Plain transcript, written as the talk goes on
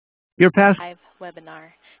Your past Live webinar.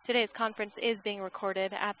 Today's conference is being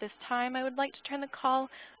recorded. At this time, I would like to turn the call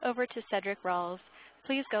over to Cedric Rawls.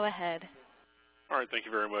 Please go ahead. All right, thank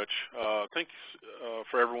you very much. Thanks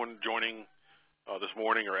for everyone joining this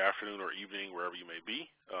morning or afternoon or evening, wherever you may be.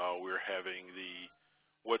 We're having the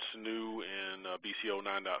What's New in BCO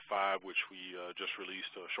 9.5, which we just released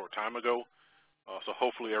a short time ago. So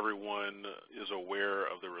hopefully everyone is aware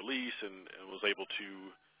of the release and was able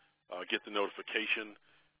to get the notification.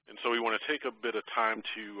 And so we want to take a bit of time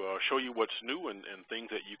to show you what's new and things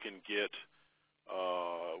that you can get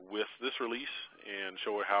with this release and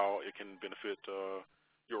show how it can benefit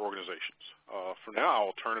your organizations. For now,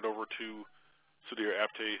 I'll turn it over to Sudhir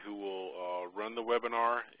Apte, who will run the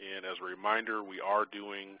webinar. And as a reminder, we are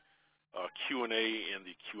doing Q&A in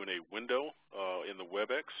the Q&A window in the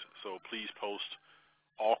WebEx, so please post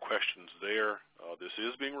all questions there. This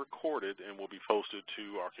is being recorded and will be posted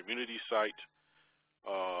to our community site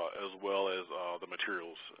as well as the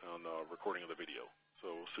materials on the recording of the video.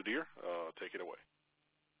 So Sudhir, take it away.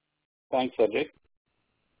 Thanks, Cedric.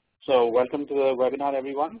 So welcome to the webinar,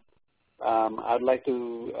 everyone. I'd like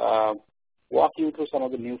to walk you through some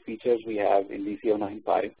of the new features we have in BCO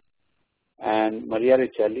 9.5. And Maria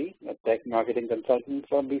Riccelli, a tech marketing consultant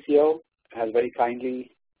from BCO, has very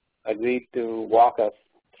kindly agreed to walk us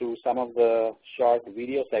through some of the short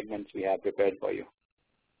video segments we have prepared for you.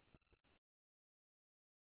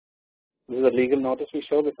 This is a legal notice we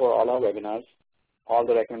show before all our webinars. All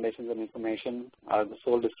the recommendations and information are the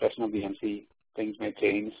sole discretion of BMC. Things may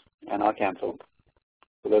change and are canceled.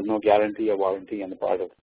 So there's no guarantee or warranty on the part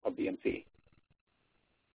of BMC.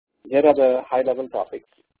 Here are the high-level topics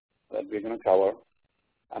that we're going to cover.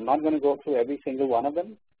 I'm not going to go through every single one of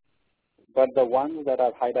them, but the ones that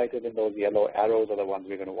I've highlighted in those yellow arrows are the ones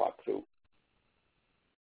we're going to walk through.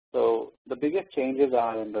 So the biggest changes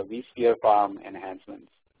are in the vSphere farm enhancements.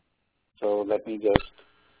 So let me just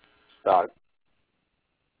start.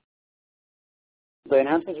 The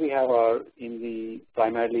enhancements we have are in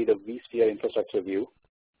primarily the vSphere infrastructure view.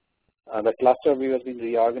 The cluster view has been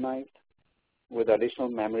reorganized with additional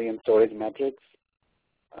memory and storage metrics.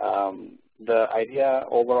 The idea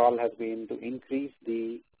overall has been to increase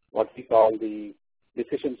what we call the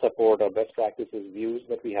decision support or best practices views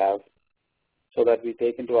that we have, so that we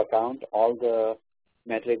take into account all the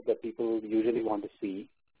metrics that people usually want to see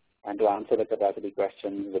and to answer the capacity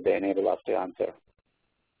questions that they enable us to answer.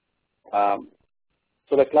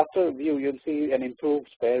 So the cluster view, you'll see an improved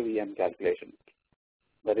spare VM calculation.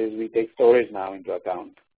 That is, we take storage now into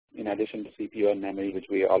account, in addition to CPU and memory, which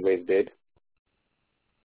we always did.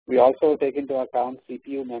 We also take into account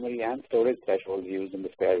CPU, memory, and storage thresholds used in the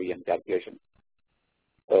spare VM calculation.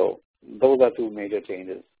 So those are two major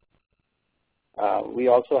changes. We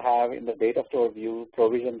also have in the data store view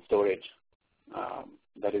provision storage.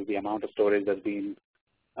 That is the amount of storage that's been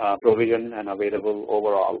provisioned and available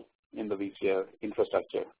overall in the vSphere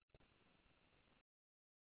infrastructure.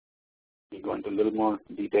 We go into a little more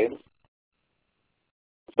detail.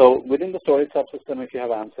 So within the storage subsystem, if you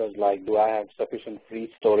have answers like, do I have sufficient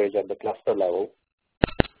free storage at the cluster level,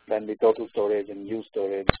 then the total storage and used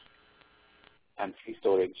storage and free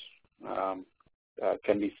storage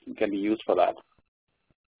can be used for that.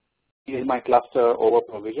 Is my cluster over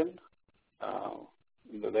provisioned?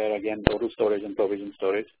 There again, total storage and provision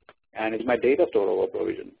storage. And is my data store over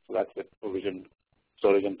provision? So that's with provision,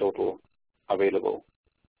 storage, and total available.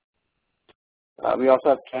 We also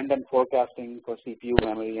have trend and forecasting for CPU,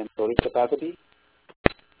 memory, and storage capacity.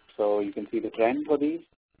 So you can see the trend for these,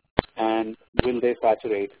 and will they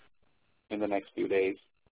saturate in the next few days.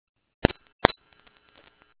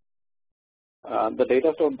 The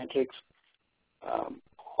data store metrics,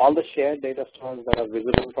 all the shared data stores that are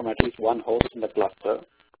visible from at least one host in the cluster,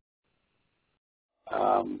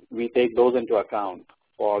 we take those into account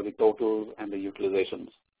for the totals and the utilizations.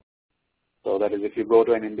 So that is, if you go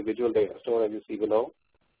to an individual data store, as you see below,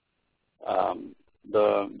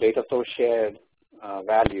 the data store shared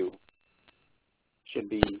value should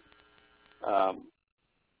be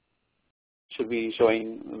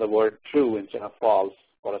showing the word true instead of false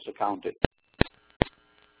for us to count it.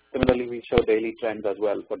 Similarly, we show daily trends as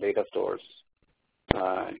well for data stores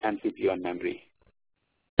and CPU and memory.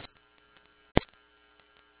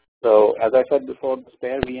 So as I said before, the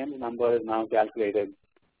spare VM number is now calculated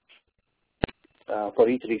for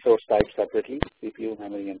each resource type separately, CPU,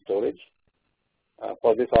 memory, and storage.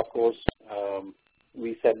 For this, of course,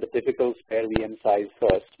 we set the typical spare VM size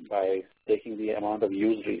first by taking the amount of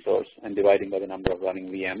used resource and dividing by the number of running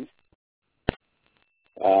VMs.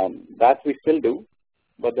 That we still do,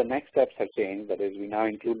 but the next steps have changed. That is, we now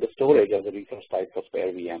include the storage as a resource type for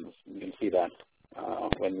spare VMs. You can see that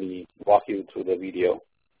when we walk you through the video.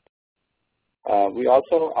 We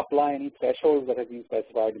also apply any thresholds that have been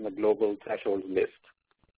specified in the global thresholds list,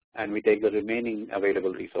 and we take the remaining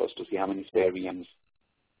available resource to see how many spare VMs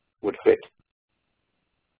would fit.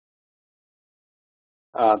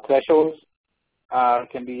 Thresholds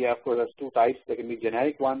can be, of course, there's two types. There can be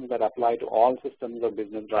generic ones that apply to all systems or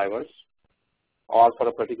business drivers, or for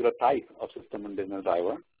a particular type of system and business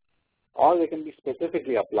driver, or they can be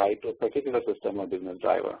specifically applied to a particular system or business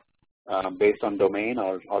driver based on domain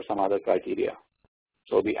or some other criteria.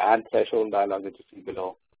 So the add threshold dialog that you see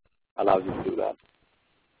below allows you to do that.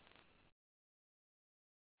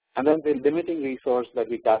 And then the limiting resource that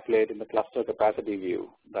we calculate in the cluster capacity view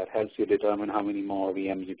that helps you determine how many more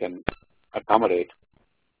VMs you can accommodate.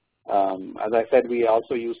 As I said, we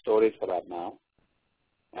also use storage for that now.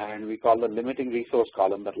 And we call the limiting resource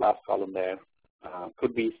column, that last column there,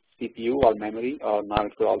 could be CPU or memory, or now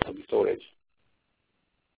it could also be storage.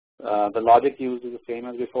 The logic used is the same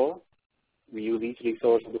as before. We use each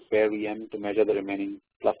resource of the spare VM to measure the remaining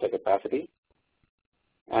cluster capacity.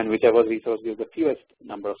 And whichever resource gives the fewest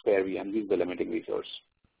number of spare VMs is the limiting resource.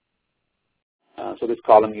 So this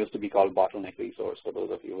column used to be called bottleneck resource, for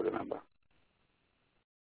those of you who remember.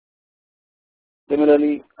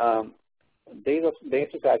 Similarly, days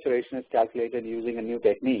to saturation is calculated using a new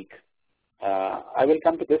technique. I will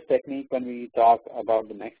come to this technique when we talk about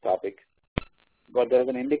the next topic, but there's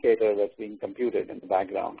an indicator that's being computed in the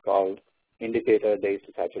background called indicator days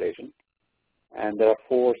to saturation. And there are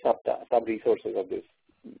four sub-resources of this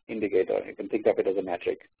indicator. You can think of it as a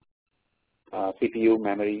metric. CPU,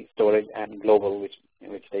 memory, storage, and global,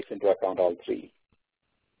 which takes into account all three.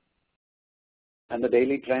 And the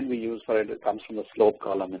daily trend we use for it comes from the slope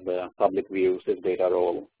column in the public view, sysdata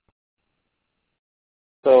role.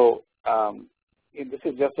 So this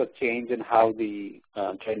is just a change in how the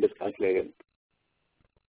trend is calculated.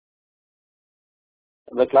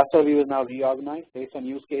 The cluster view is now reorganized based on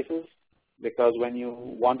use cases, because when you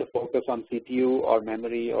want to focus on CPU or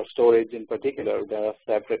memory or storage in particular, there are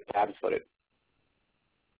separate tabs for it.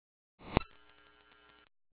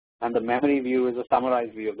 And the memory view is a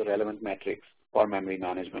summarized view of the relevant metrics for memory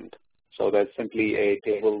management. So there's simply a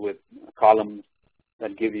table with columns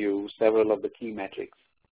that give you several of the key metrics.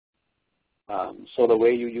 So the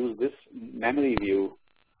way you use this memory view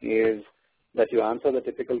is that you answer the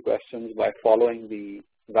typical questions by following the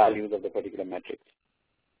values of the particular metrics.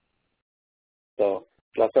 So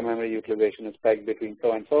cluster memory utilization is pegged between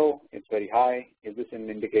so and so. It's very high. Is this an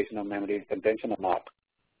indication of memory contention or not?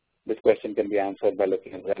 This question can be answered by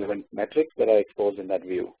looking at relevant metrics that are exposed in that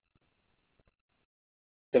view.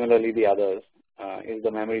 Similarly, the others, is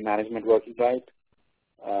the memory management working right?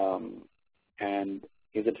 And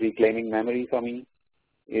is it reclaiming memory for me?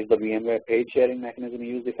 Is the VMware page sharing mechanism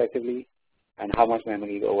used effectively? And how much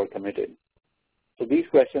memory is overcommitted? So these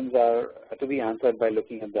questions are to be answered by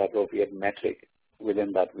looking at the appropriate metric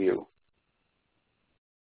within that view.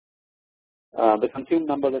 The consumed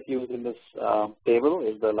number that's used in this table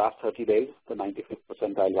is the last 30 days, the 95th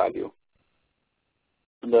percentile value.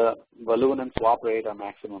 And the balloon and swap rate are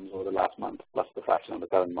maximums over the last month, plus the fraction of the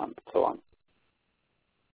current month, and so on.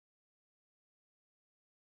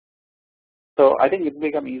 So I think it will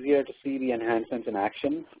become easier to see the enhancements in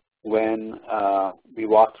action when we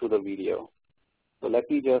walk through the video. So let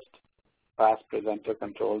me just pass presenter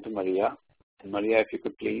control to Maria. And Maria, if you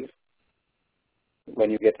could please,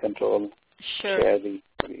 when you get control, share the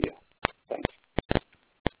video. Thanks.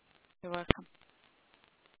 You're welcome.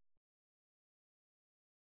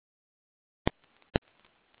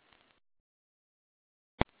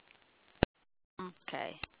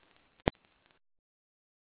 Okay.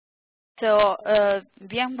 So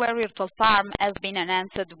VMware Virtual Farm has been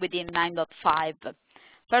enhanced within 9.5.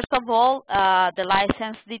 First of all, the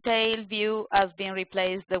license detail view has been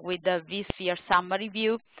replaced with the vSphere summary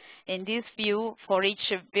view. In this view, for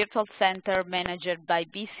each virtual center managed by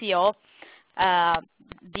VCO,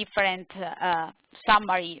 different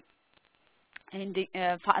summary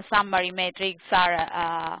metrics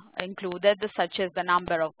are included, such as the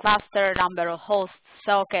number of clusters, number of hosts,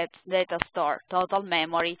 sockets, data store, total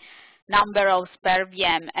memory, number of spare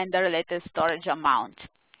VM, and the related storage amount.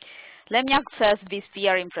 Let me access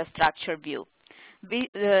vSphere infrastructure view.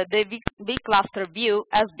 The vCluster view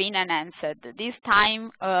has been enhanced. This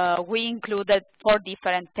time, we included 4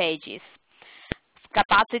 different pages.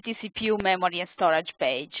 Capacity, CPU, memory, and storage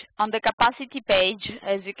page. On the capacity page,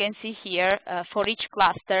 as you can see here, for each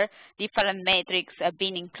cluster, different metrics have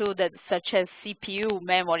been included, such as CPU,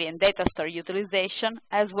 memory, and data store utilization,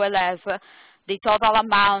 as well as the the total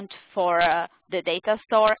amount for the data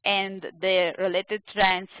store and the related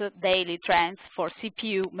trends, daily trends for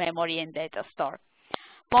CPU, memory, and data store.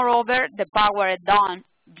 Moreover, the powered-on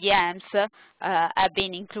VMs have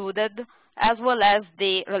been included, as well as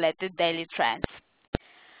the related daily trends.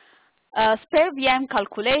 Spare VM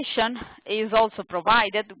calculation is also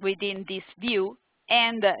provided within this view,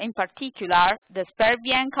 and in particular, the spare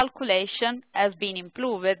VM calculation has been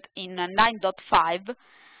improved in 9.5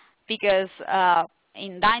 because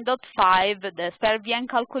in 9.5, the spare VM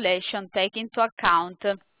calculation takes into account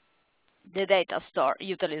the data store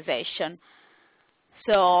utilization.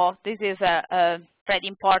 So this is a pretty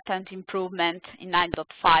important improvement in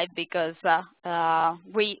 9.5 because the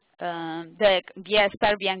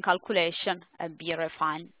spare VM calculation has been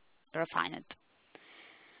refined.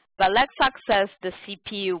 But let's access the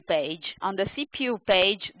CPU page. On the CPU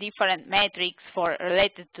page, different metrics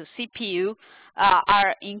related to CPU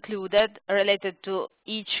are included related to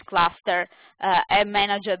each cluster and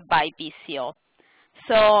managed by BCO.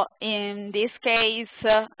 So in this case,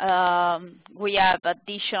 we have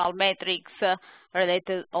additional metrics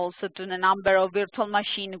related also to the number of virtual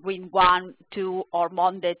machines with 1, 2, or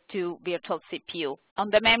more than 2 virtual CPU. On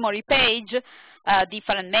the memory page,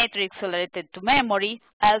 different metrics related to memory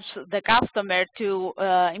helps the customer to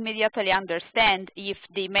immediately understand if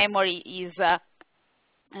the memory is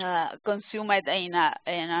consumed in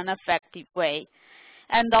an effective way.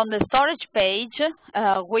 And on the storage page,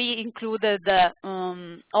 we included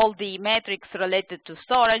all the metrics related to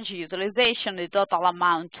storage, utilization, the total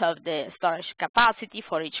amount of the storage capacity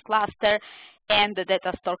for each cluster, and the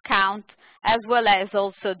data store count, as well as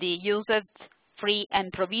also the used, free,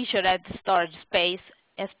 and provisioned storage space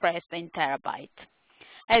expressed in terabytes.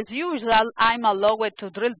 As usual, I'm allowed to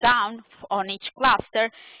drill down on each cluster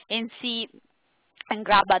and see and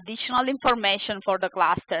grab additional information for the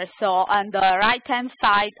cluster. So on the right-hand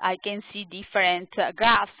side, I can see different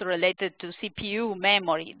graphs related to CPU,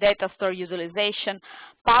 memory, data store utilization,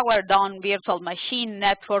 powered-on virtual machine,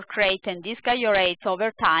 network rate, and disk I/O rates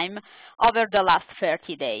over time over the last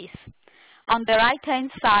 30 days. On the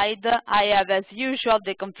right-hand side, I have, as usual,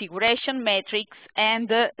 the configuration metrics and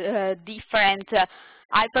different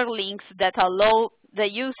hyperlinks that allow the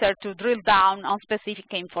user to drill down on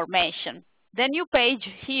specific information. The new page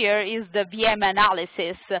here is the VM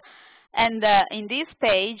analysis, and in this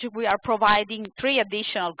page we are providing 3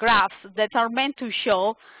 additional graphs that are meant to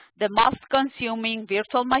show the most consuming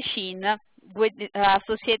virtual machine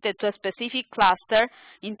associated to a specific cluster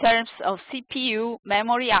in terms of CPU,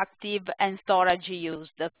 memory active, and storage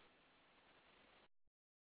used.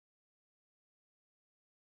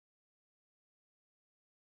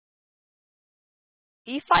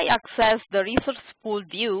 If I access the resource pool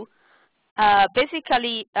view,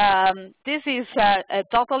 basically, this is a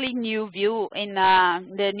totally new view in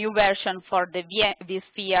the new version for the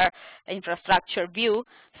vSphere infrastructure view.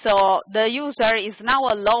 So the user is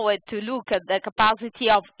now allowed to look at the capacity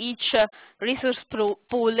of each resource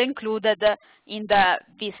pool included in the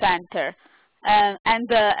vCenter.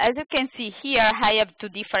 And as you can see here, I have 2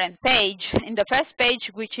 different pages. In the first page,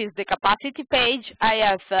 which is the capacity page, I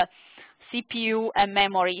have CPU and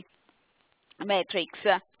memory metrics,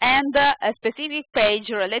 and a specific page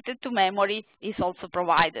related to memory is also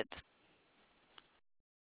provided.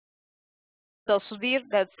 So Sudhir,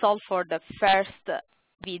 that's all for the first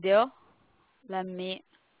video. Let me...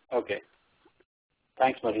 Okay.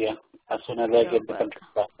 Thanks, Maria. As soon as I get the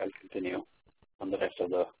control, I'll continue on the rest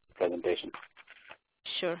of the presentation.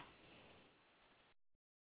 Sure.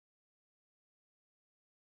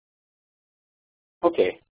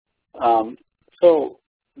 Okay. So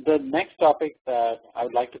the next topic that I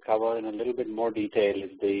would like to cover in a little bit more detail is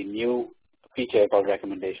the new feature called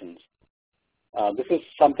recommendations. This is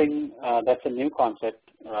something that's a new concept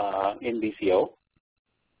in BCO.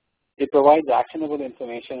 It provides actionable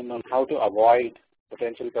information on how to avoid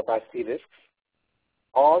potential capacity risks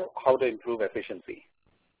or how to improve efficiency.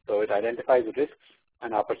 So it identifies risks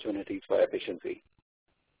and opportunities for efficiency.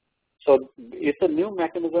 So it's a new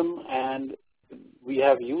mechanism, and we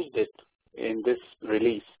have used it in this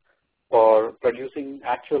release for producing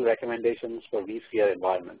actual recommendations for vSphere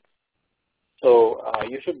environments. So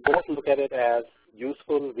you should both look at it as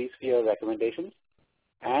useful vSphere recommendations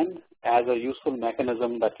and as a useful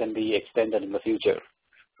mechanism that can be extended in the future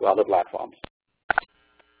to other platforms.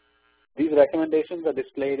 These recommendations are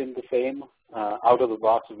displayed in the same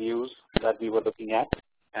out-of-the-box views that we were looking at.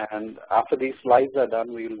 And after these slides are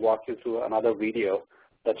done, we will walk you through another video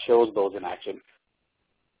that shows those in action.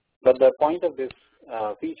 But the point of this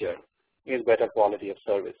feature is better quality of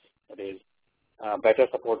service. That is, better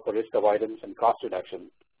support for risk avoidance and cost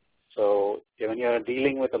reduction, So when you're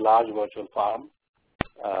dealing with a large virtual farm,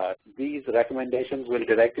 these recommendations will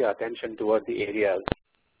direct your attention toward the areas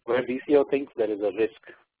where BCO thinks there is a risk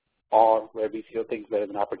or where BCO thinks there is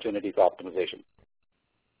an opportunity for optimization.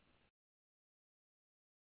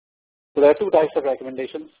 So there are two types of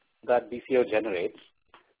recommendations that BCO generates.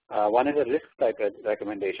 One is a risk type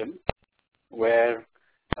recommendation where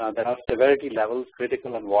there are severity levels,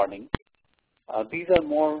 critical and warning. These are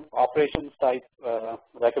more operations type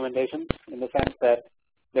recommendations in the sense that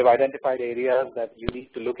they've identified areas that you need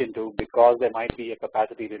to look into because there might be a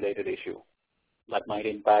capacity related issue that might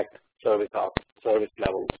impact service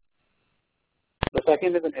levels. The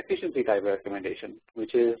second is an efficiency type recommendation,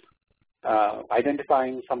 which is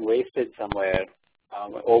identifying some wastage somewhere,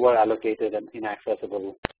 over allocated and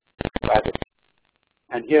inaccessible capacity.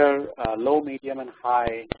 And here, low, medium, and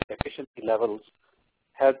high efficiency levels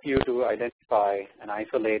help you to identify and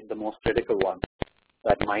isolate the most critical ones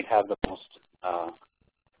that might have the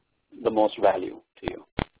most value to you.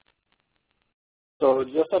 So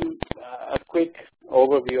just a quick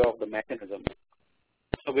overview of the mechanism.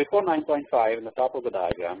 So before 9.5, in the top of the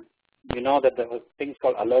diagram, you know that there were things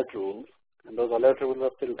called alert rules, and those alert rules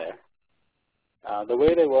are still there. The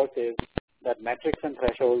way they work is that metrics and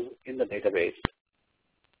thresholds in the database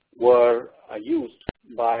were used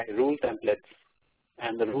by rule templates,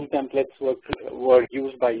 and the rule templates were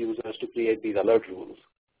used by users to create these alert rules.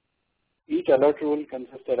 Each alert rule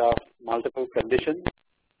consisted of multiple conditions.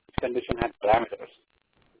 Each condition had parameters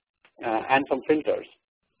and some filters.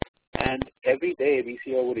 And every day,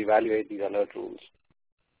 BCO would evaluate these alert rules.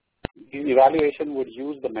 The evaluation would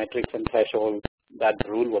use the metrics and thresholds that the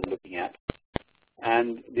rule was looking at.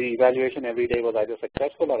 And the evaluation every day was either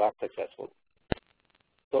successful or unsuccessful.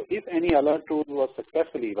 So if any alert rule was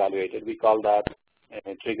successfully evaluated, we call that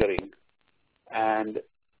triggering. And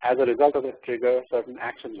as a result of the trigger, certain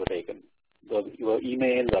actions were taken. Those were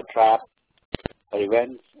emails or traps or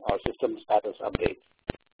events or system status updates.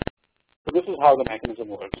 So this is how the mechanism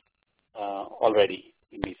works already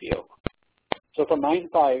in BCO. So for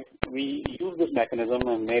 9.5, we used this mechanism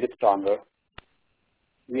and made it stronger.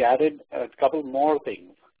 We added a couple more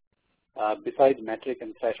things besides metric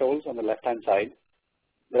and thresholds on the left-hand side.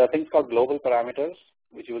 There are things called global parameters,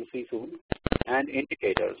 which you will see soon, and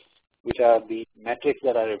indicators, which are the metrics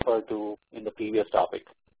that I referred to in the previous topic,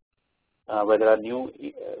 where there are new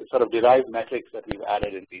sort of derived metrics that we've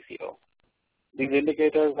added in BCO. These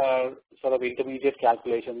indicators are sort of intermediate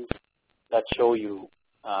calculations that show you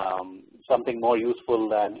something more useful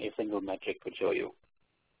than a single metric could show you.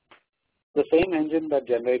 The same engine that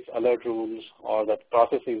generates alert rules or that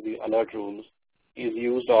processes the alert rules is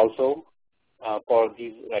used also for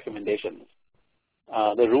these recommendations.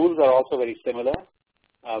 The rules are also very similar.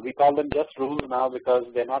 We call them just rules now because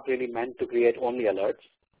they're not really meant to create only alerts.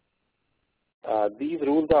 These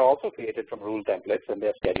rules are also created from rule templates and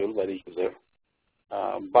they're scheduled by the user.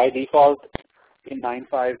 By default, in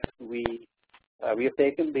 9.5, we have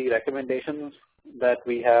taken the recommendations that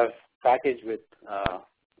we have packaged with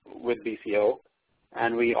BCO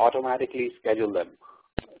and we automatically schedule them.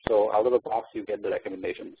 So out of the box, you get the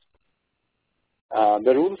recommendations.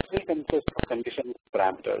 The rules still consist of condition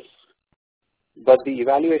parameters, but the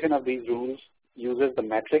evaluation of these rules uses the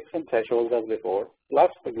metrics and thresholds as before, plus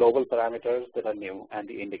the global parameters that are new and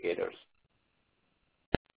the indicators.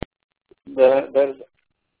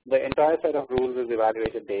 The entire set of rules is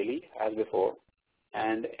evaluated daily as before,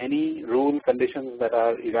 and any rule conditions that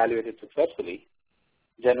are evaluated successfully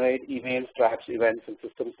generate emails, traps, events, and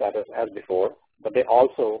system status as before, but they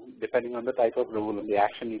also, depending on the type of rule and the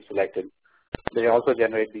action you selected, they also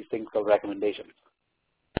generate these things called recommendations.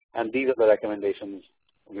 And these are the recommendations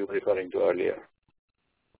we were referring to earlier.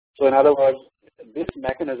 So in other words, this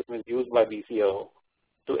mechanism is used by BCO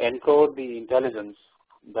to encode the intelligence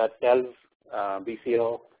that tells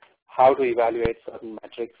BCO how to evaluate certain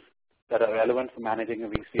metrics that are relevant for managing a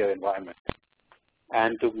BCO environment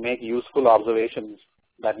and to make useful observations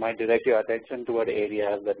that might direct your attention toward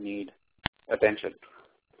areas that need attention,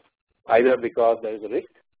 either because there is a risk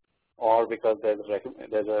or because there's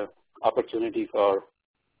an opportunity for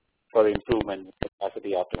improvement,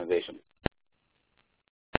 capacity optimization.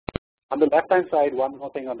 On the left-hand side, one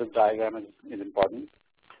more thing on this diagram is important.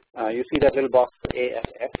 You see that little box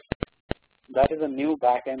AFF. That is a new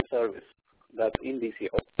back-end service that's in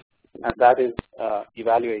BCO, and that is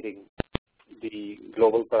evaluating the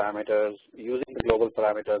global parameters, using the global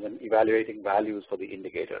parameters and evaluating values for the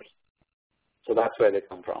indicators. So that's where they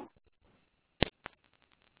come from.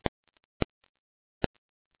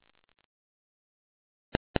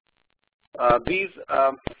 These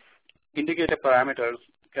indicator parameters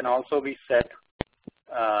can also be set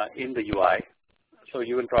in the UI. So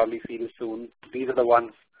you will probably see this soon. These are the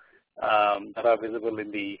ones that are visible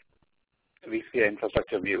in the vSphere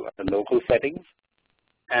infrastructure view, the local settings,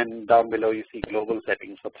 and down below you see global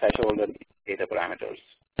settings for threshold and data parameters.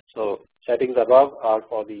 So settings above are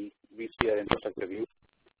for the vSphere infrastructure view,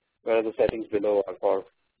 whereas the settings below are for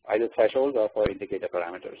either thresholds or for indicator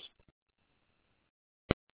parameters.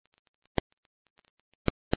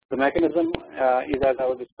 The mechanism is, as I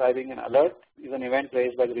was describing, an alert is an event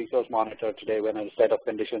raised by the resource monitor today when a set of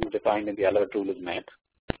conditions defined in the alert rule is met.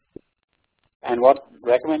 And what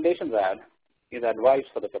recommendations add is advice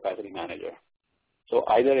for the capacity manager. So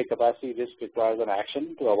either a capacity risk requires an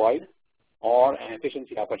action to avoid, or an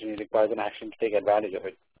efficiency opportunity requires an action to take advantage of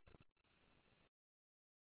it.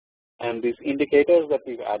 And these indicators that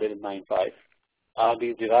we've added in 9.5 are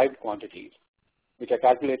these derived quantities, which are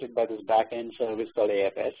calculated by this back-end service called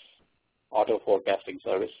AFS, Auto Forecasting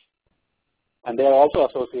Service. And they are also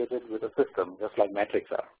associated with a system, just like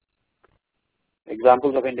metrics are.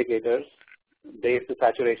 Examples of indicators: days to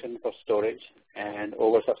saturation for storage and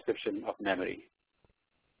oversubscription of memory.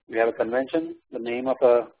 We have a convention. The name of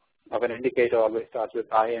an indicator always starts with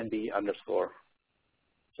IND underscore.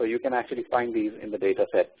 So you can actually find these in the data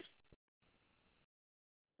set,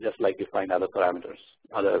 just like you find other parameters,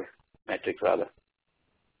 other metrics rather.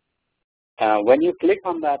 When you click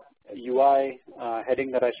on that UI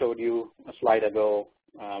heading that I showed you a slide ago,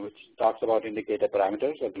 which talks about indicator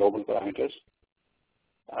parameters or global parameters,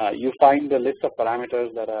 you find the list of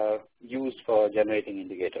parameters that are used for generating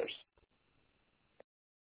indicators.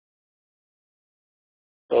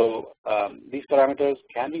 So these parameters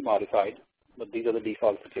can be modified, but these are the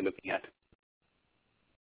defaults that you're looking at.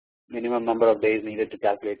 Minimum number of days needed to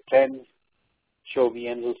calculate trends, show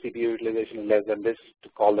VMs whose CPU utilization is less than this to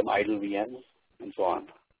call them idle VMs, and so on.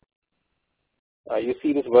 You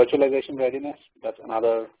see this virtualization readiness. That's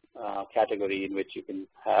another category in which you can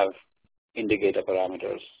have indicator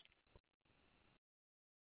parameters.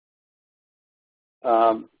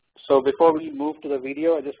 So before we move to the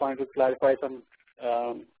video, I just wanted to clarify some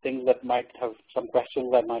things that might have, some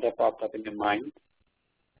questions that might have popped up in your mind.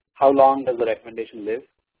 How long does the recommendation live?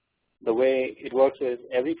 The way it works is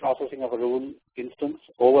every processing of a rule instance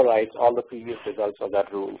overrides all the previous results of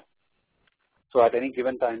that rule. So at any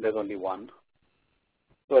given time, there's only one.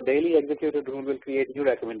 So a daily executed rule will create new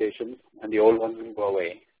recommendations, and the old ones will go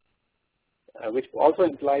away, which also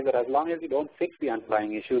implies that as long as you don't fix the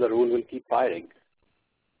underlying issue, the rule will keep firing.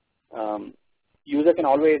 User can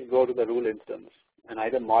always go to the rule instance and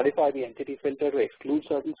either modify the entity filter to exclude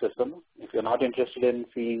certain systems if you're not interested in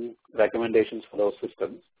seeing recommendations for those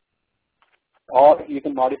systems, or you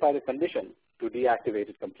can modify the condition to deactivate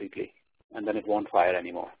it completely, and then it won't fire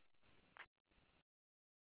anymore.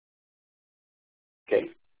 Okay,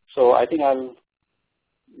 so I think I'll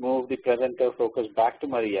move the presenter focus back to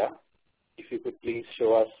Maria. If you could please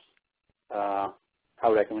show us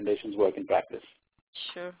how recommendations work in practice.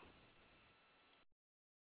 Sure.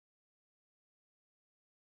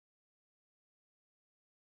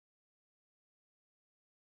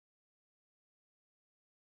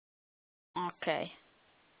 Okay.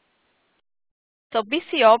 So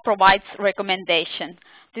BCO provides recommendation.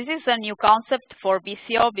 This is a new concept for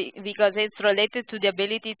BCO because it's related to the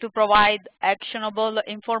ability to provide actionable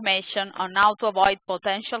information on how to avoid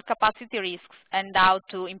potential capacity risks and how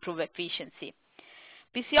to improve efficiency.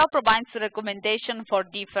 BCO provides recommendation for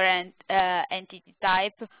different entity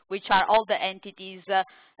type, which are all the entities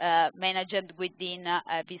managed within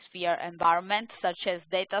a vSphere environment, such as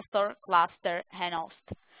data store, cluster, and host.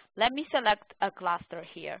 Let me select a cluster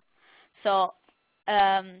here. So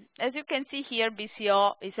as you can see here,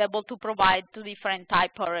 BCO is able to provide two different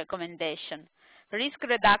types of recommendation. Risk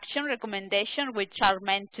reduction recommendation, which are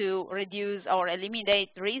meant to reduce or eliminate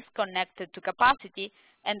risk connected to capacity,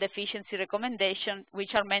 and efficiency recommendation,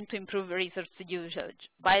 which are meant to improve resource usage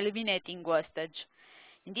by eliminating wastage.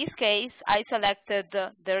 In this case, I selected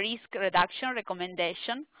the risk reduction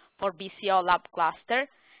recommendation for BCO lab cluster,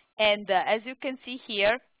 and as you can see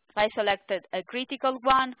here, I selected a critical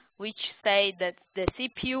one, which say that the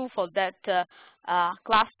CPU for that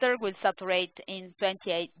cluster will saturate in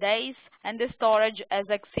 28 days, and the storage has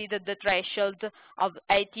exceeded the threshold of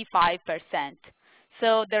 85%.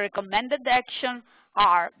 So the recommended action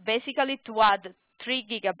are basically to add 3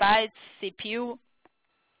 gigabytes CPU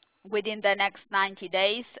within the next 90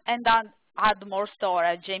 days and add more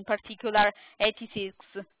storage, in particular 86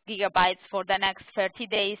 gigabytes for the next 30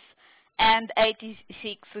 days and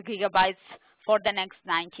 86 gigabytes for the next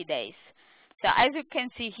 90 days. So as you can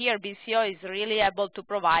see here, BCO is really able to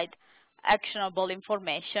provide actionable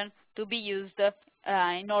information to be used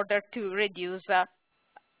in order to reduce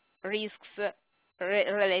risks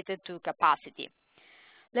related to capacity.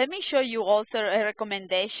 Let me show you also a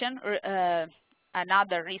recommendation,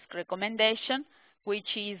 another risk recommendation,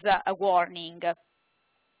 which is a warning.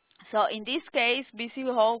 So in this case,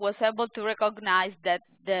 BCO was able to recognize that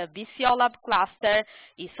the BCO lab cluster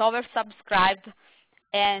is oversubscribed,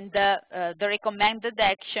 and the recommended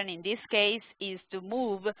action in this case is to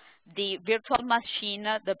move the virtual machine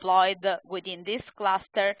deployed within this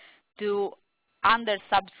cluster to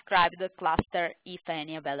undersubscribed cluster, if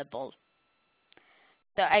any available.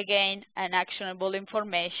 So again, an actionable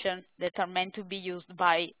information that are meant to be used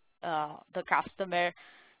by the customer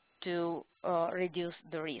to reduce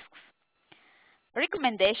the risks.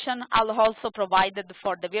 Recommendation are also provided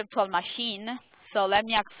for the virtual machine. So let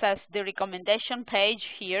me access the recommendation page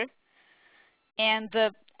here. And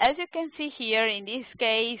as you can see here, in this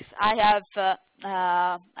case, I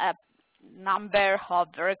have a number of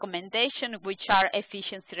recommendations which are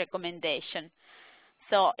efficiency recommendations.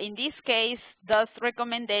 So in this case, those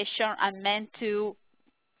recommendations are meant to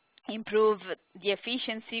improve the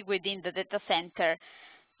efficiency within the data center.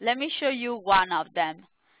 Let me show you one of them.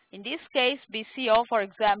 In this case, BCO, for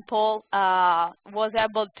example, was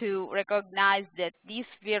able to recognize that this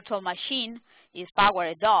virtual machine is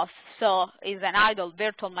powered off, so it's an idle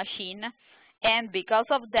virtual machine. And because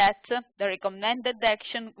of that, the recommended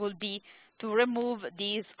action will be to remove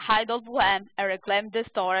this idle VM and reclaim the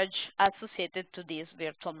storage associated to this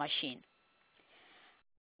virtual machine.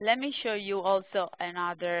 Let me show you also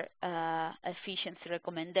another efficiency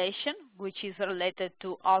recommendation, which is related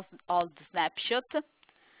to old snapshot.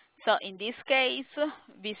 So in this case,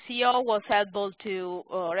 BCO was able to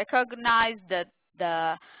recognize that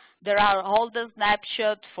there are old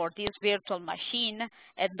snapshots for this virtual machine,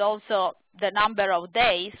 and also the number of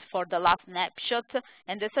days for the last snapshot,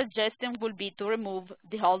 and the suggestion will be to remove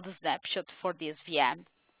the old snapshot for this VM.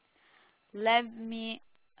 Let me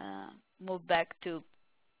move back to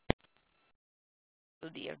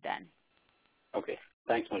Sudhir then. Okay,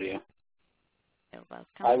 thanks, Maria. You're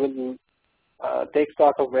welcome. I will take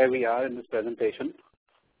stock of where we are in this presentation.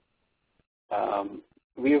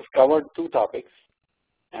 We've covered two topics,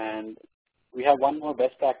 and we have one more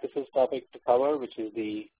best practices topic to cover, which is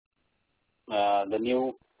the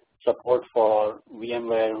new support for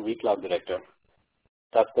VMware vCloud Director.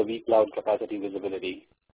 That's the vCloud Capacity Visibility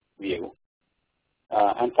view.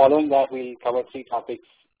 And following that, we'll cover three topics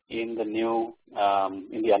in the new,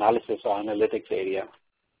 in the analysis or analytics area: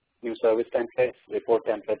 new service templates, report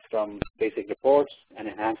templates from basic reports, and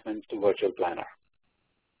enhancements to Virtual Planner.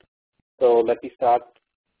 So let me start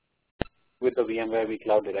with the VMware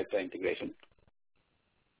vCloud Director integration.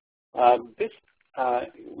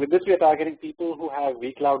 With this, we are targeting people who have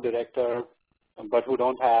vCloud Director but who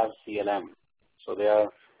don't have CLM. So they are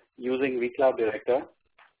using vCloud Director.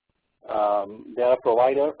 They are a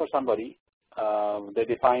provider for somebody. They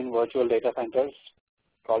define virtual data centers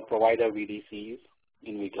called provider VDCs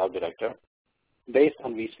in vCloud Director based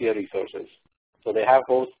on vSphere resources. So they have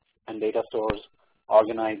hosts and data stores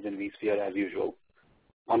organized in vSphere as usual.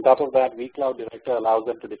 On top of that, vCloud Director allows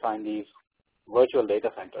them to define these virtual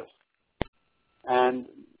data centers. And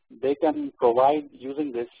they can provide,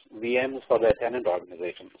 using this, VMs for their tenant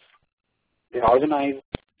organizations. They organize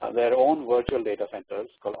their own virtual data centers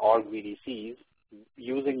called org VDCs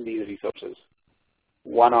using these resources,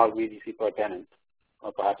 one org VDC per tenant,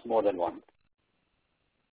 or perhaps more than one.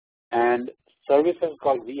 And services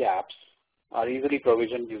called vApps are easily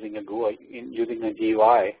provisioned using a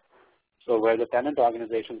GUI, so where the tenant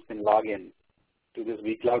organizations can log in to this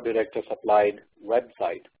vCloud Director supplied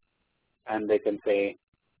website, and they can say,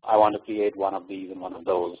 I want to create one of these and one of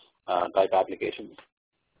those type applications.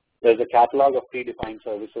 There's a catalog of predefined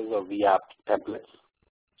services or vApp templates.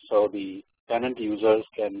 So the tenant users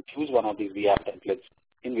can choose one of these vApp templates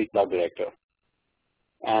in vCloud Director,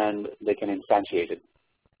 and they can instantiate it.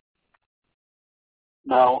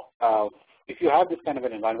 Now, if you have this kind of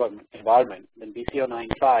an environment, then BCO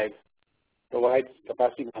 9.5 provides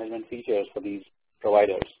capacity management features for these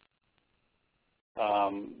providers.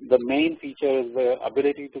 The main feature is the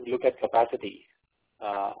ability to look at capacity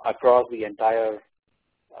across the entire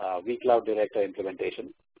vCloud Director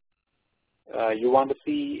implementation. You want to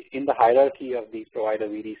see in the hierarchy of these provider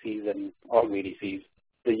VDCs and org VDCs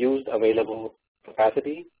the used available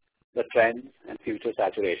capacity, the trends, and future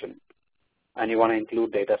saturation. And you want to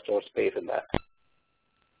include data store space in that.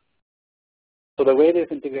 So the way this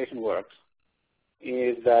integration works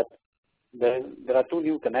is that there are two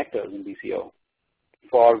new connectors in BCO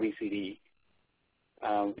for VCD,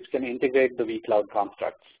 which can integrate the vCloud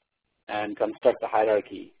constructs and construct a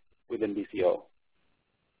hierarchy within BCO.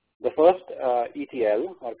 The first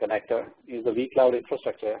ETL or connector is the vCloud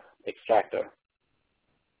infrastructure extractor.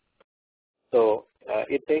 So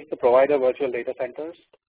it takes the provider virtual data centers,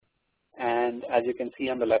 and as you can see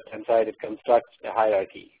on the left-hand side, it constructs a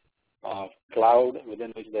hierarchy of cloud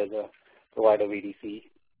within which there's a provider VDC,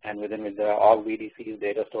 and within which there are org VDCs,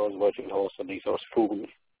 data stores, virtual hosts, and resource pools.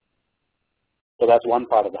 So that's one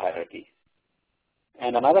part of the hierarchy.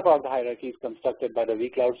 And another part of the hierarchy is constructed by the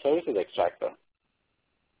vCloud services extractor,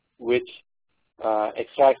 which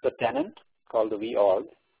extracts the tenant called the vOrg,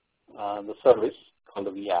 the service called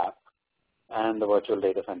the vApp, and the virtual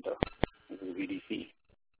data center, which is VDC.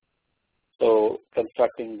 So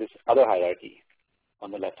constructing this other hierarchy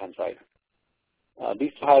on the left-hand side.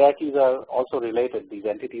 These two hierarchies are also related. These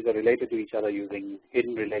entities are related to each other using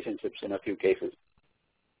hidden relationships in a few cases.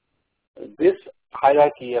 This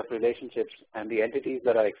hierarchy of relationships and the entities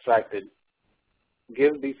that are extracted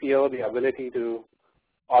give BCO the ability to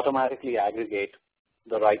automatically aggregate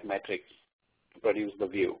the right metrics to produce the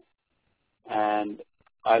view. And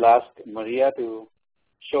I'll ask Maria to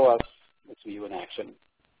show us this view in action.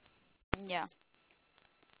 Yeah.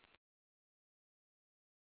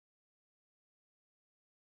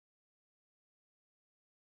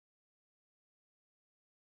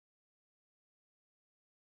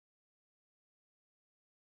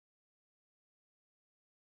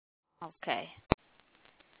 Okay.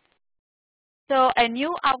 So a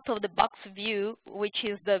new out-of-the-box view, which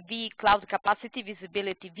is the vCloud Capacity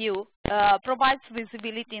Visibility View, provides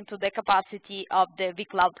visibility into the capacity of the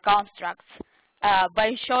vCloud constructs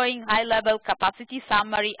by showing high-level capacity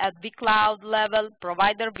summary at vCloud level,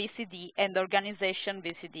 provider VCD, and organization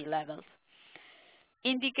VCD levels.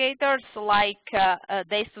 Indicators like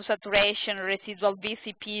days to saturation, residual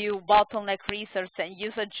vCPU, bottleneck research, and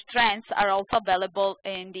usage trends are also available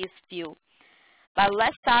in this view. But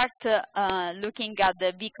let's start looking at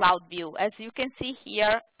the vCloud view. As you can see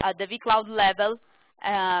here, at the vCloud level,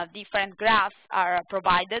 different graphs are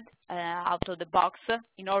provided out of the box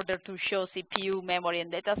in order to show CPU, memory,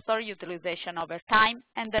 and data store utilization over time,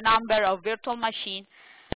 and the number of virtual machines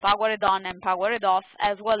powered on and powered off,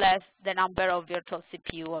 as well as the number of virtual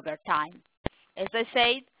CPU over time. As I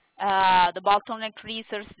said, the bottleneck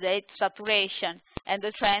research, date saturation, and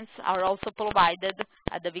the trends are also provided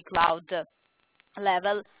at the vCloud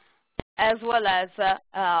level, as well as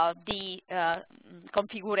the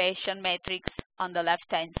configuration metrics on the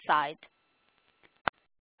left-hand side.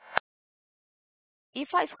 If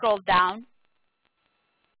I scroll down,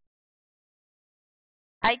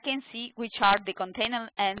 I can see which are the container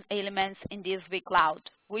elements in this vCloud,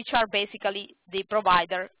 which are basically the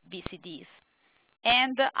provider VCDs.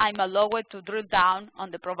 And I'm allowed to drill down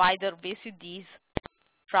on the provider VCDs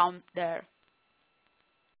from there.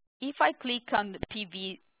 If I click on the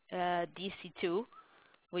PVDC2,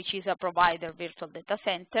 which is a provider virtual data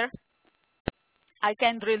center, I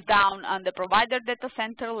can drill down on the provider data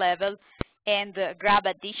center level and grab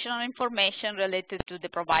additional information related to the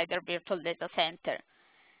provider virtual data center.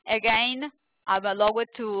 Again, I'm allowed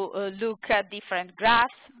to look at different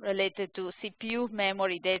graphs related to CPU,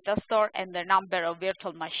 memory, data store, and the number of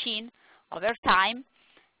virtual machines over time.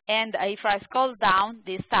 And if I scroll down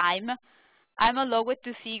this time, I'm allowed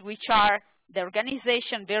to see which are the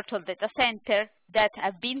organization virtual data center that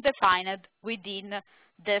have been defined within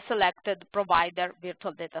the selected provider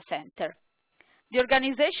virtual data center. The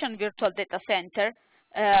organization virtual data center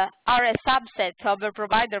are a subset of a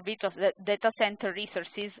provider virtual data center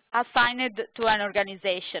resources assigned to an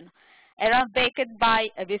organization and are backed by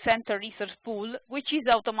a vCenter resource pool, which is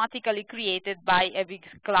automatically created by a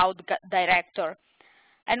vCloud director.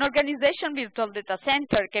 An organization virtual data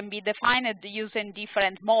center can be defined using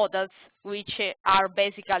different models, which are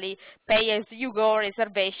basically pay-as-you-go,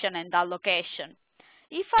 reservation, and allocation.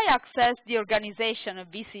 If I access the organization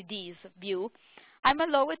VCDs view, I'm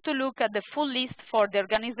allowed to look at the full list for the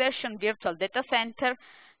organization virtual data center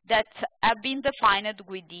that have been defined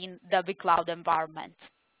within the vCloud environment.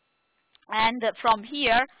 And from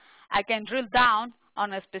here, I can drill down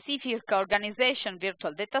on a specific organization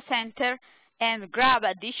virtual data center and grab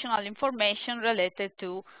additional information related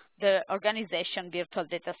to the organization virtual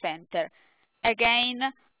data center.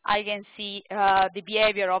 Again, I can see the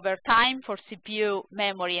behavior over time for CPU,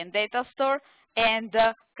 memory, and data store, and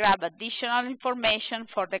grab additional information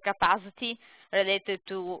for the capacity related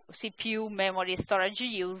to CPU, memory, storage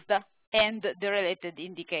used, and the related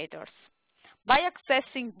indicators. By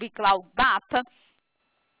accessing vCloud Map,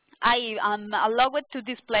 I am allowed to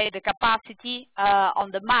display the capacity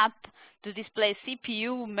on the map to display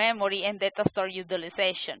CPU, memory, and data store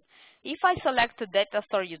utilization. If I select data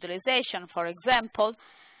store utilization, for example,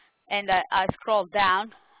 and I scroll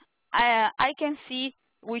down, I can see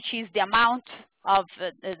which is the amount of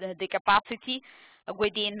the capacity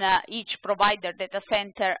within each provider data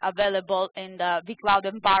center available in the vCloud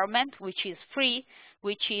environment, which is free,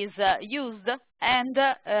 which is used, and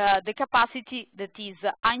the capacity that is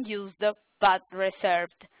unused but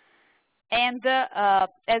reserved. And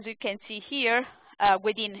as you can see here,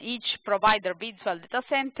 within each provider virtual data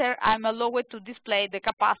center, I'm allowed to display the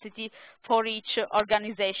capacity for each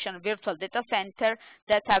organization virtual data center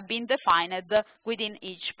that have been defined within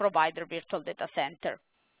each provider virtual data center.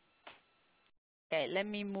 Okay, let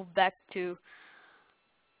me move back to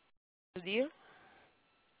Sudhir.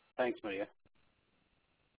 Thanks, Maria.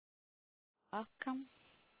 Welcome.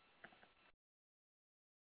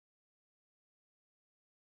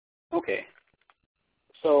 Okay.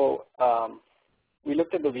 So we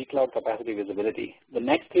looked at the vCloud capacity visibility. The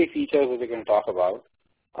next three features that we're going to talk about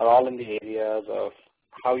are all in the areas of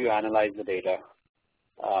how you analyze the data.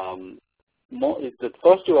 The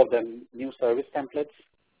first two of them, new service templates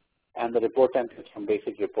and the report templates from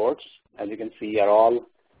basic reports, as you can see,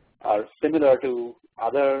 are similar to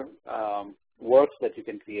other works that you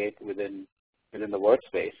can create within the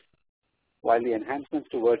workspace, while the enhancements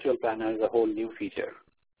to Virtual Planner is a whole new feature,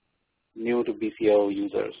 new to BCO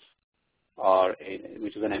users,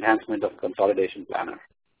 which is an enhancement of Consolidation Planner.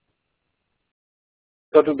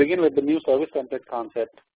 So to begin with the new service template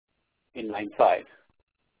concept in line 5.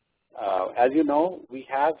 As you know, we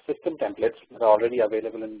have system templates that are already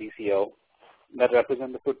available in BCO that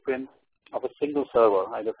represent the footprint of a single server,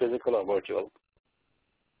 either physical or virtual.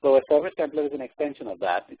 So a service template is an extension of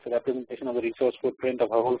that. It's a representation of the resource footprint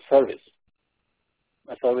of a whole service.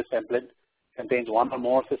 A service template contains one or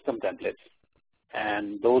more system templates,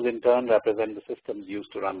 and those in turn represent the systems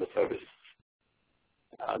used to run the service.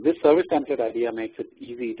 This service template idea makes it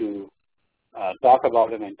easy to talk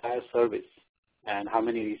about an entire service and how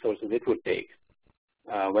many resources it would take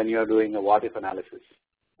when you are doing a what-if analysis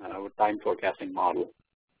with time forecasting model.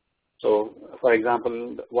 So, for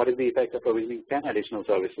example, what is the effect of provisioning 10 additional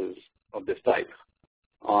services of this type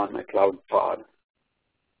on a cloud pod?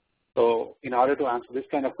 So, in order to answer this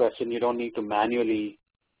kind of question, you don't need to manually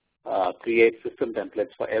create system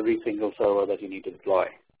templates for every single server that you need to deploy.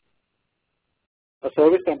 A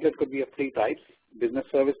service template could be of three types: business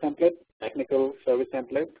service template, technical service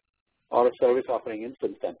template, or a service offering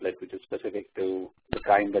instance template, which is specific to the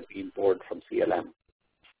kind that we import from CLM.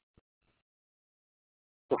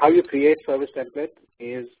 So how you create service template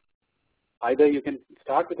is either you can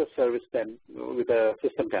start with a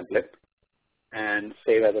system template and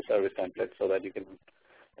save as a service template, so that you can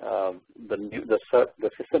the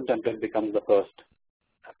system template becomes the first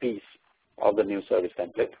piece of the new service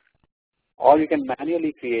template. Or you can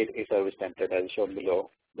manually create a service template as shown below.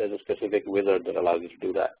 There's a specific wizard that allows you to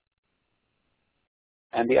do that.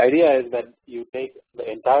 And the idea is that you take the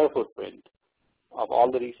entire footprint of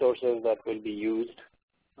all the resources that will be used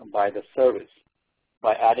by the service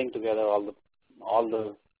by adding together all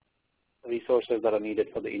the resources that are needed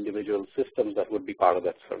for the individual systems that would be part of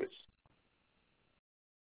that service.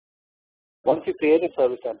 Once you create a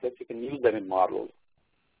service templates, you can use them in models.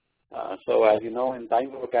 So as you know, in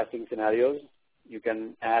time forecasting scenarios, you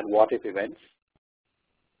can add what-if events.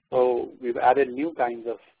 So we've added new kinds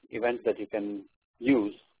of events that you can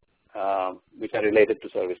use, which are related to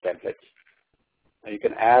service templates. You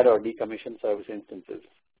can add or decommission service instances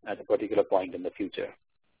at a particular point in the future.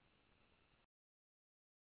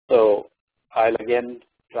 So I'll again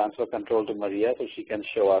transfer control to Maria so she can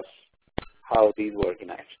show us how these work in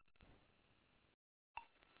action.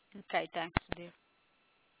 Okay, thanks, Sudhir.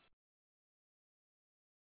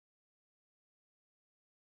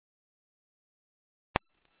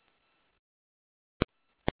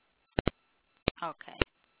 Okay.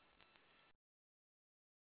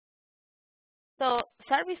 So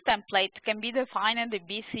service template can be defined in the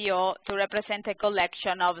BCO to represent a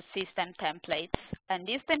collection of system templates. And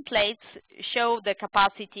these templates show the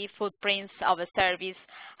capacity footprints of a service,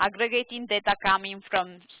 aggregating data coming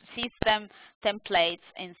from system templates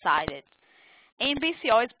inside it. In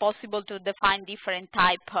BCO, it's possible to define different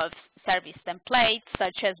types of service templates,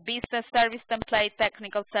 such as business service template,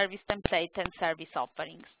 technical service template, and service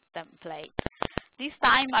offerings template. This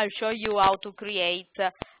time, I'll show you how to create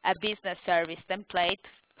a business service template,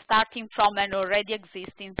 starting from an already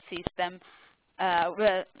existing system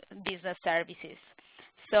business services.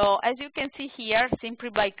 So as you can see here, simply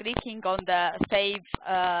by clicking on the Save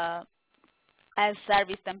as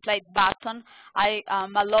Service Template button, I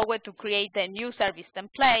am allowed to create a new service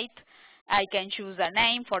template. I can choose a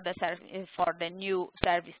name for the new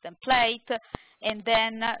service template, and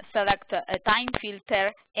then select a time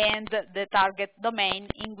filter and the target domain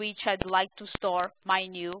in which I'd like to store my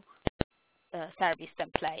new service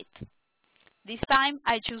template. This time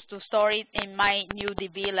I choose to store it in my new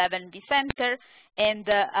DB11 vCenter, and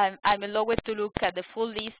I'm allowed to look at the full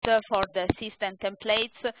list for the system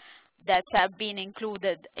templates that have been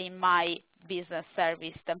included in my business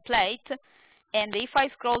service template. And if I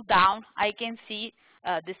scroll down, I can see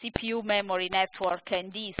the CPU, memory, network,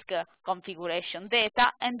 and disk configuration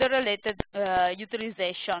data and the related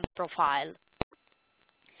utilization profile.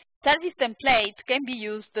 Service templates can be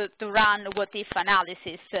used to run what-if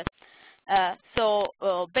analysis.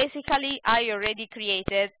 Basically, I already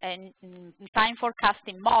created a time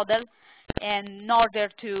forecasting model in order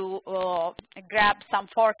to grab some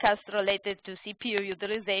forecasts related to CPU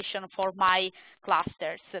utilization for my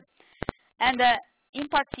clusters. And in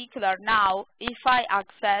particular now, if I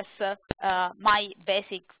access my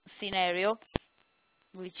basic scenario,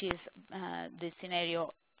 which is the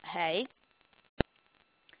scenario A,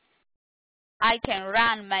 I can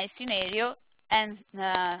run my scenario and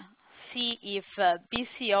see if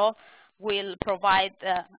BCO will provide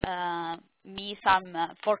me some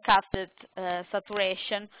forecasted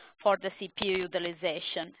saturation for the CPU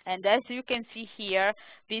utilization. And as you can see here,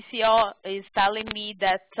 BCO is telling me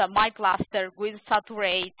that my cluster will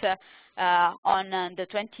saturate on the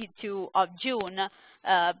 22nd of June,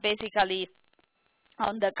 basically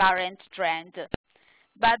on the current trend.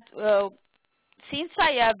 But since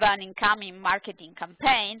I have an incoming marketing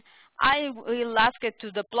campaign, I will ask it to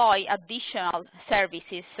deploy additional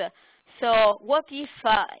services. So what if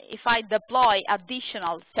I deploy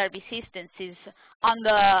additional service instances on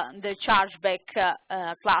the chargeback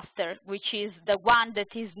cluster, which is the one that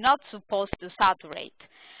is not supposed to saturate?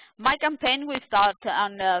 My campaign will start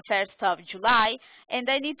on the 1st of July, and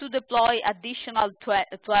I need to deploy additional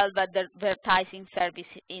 12 advertising service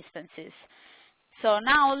instances. So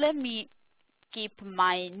now let me keep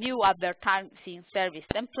my new advertising service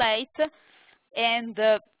template, and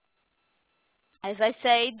as I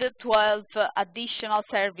said, 12 additional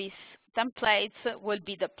service templates will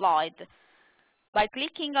be deployed. By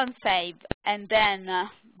clicking on Save and then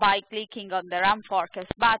by clicking on the Run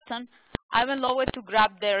Forecast button, I'm allowed to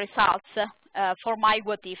grab the results for my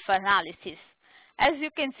what-if analysis. As you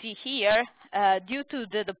can see here, due to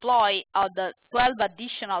the deploy of the 12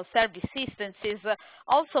 additional service instances,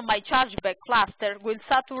 also my chargeback cluster will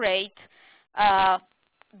saturate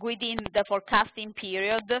within the forecasting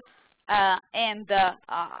period, and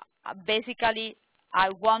basically I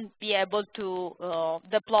won't be able to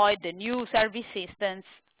deploy the new service instance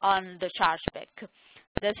on the chargeback.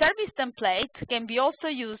 The service template can be also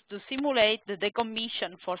used to simulate the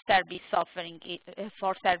decommission for service offering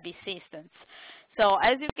for service instance. So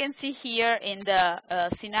as you can see here in the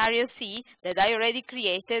scenario C that I already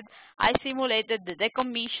created, I simulated the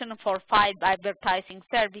decommission for 5 advertising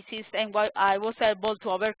services, and I was able to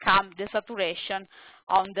overcome the saturation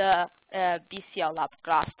on the BCO Lab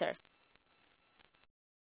cluster.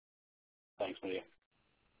 Thanks, Maria.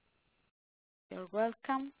 You're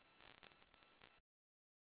welcome.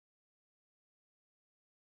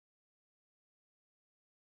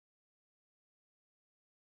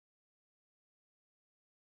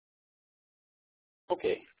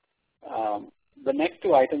 Okay. The next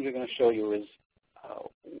two items we're going to show you is,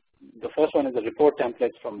 the first one is the report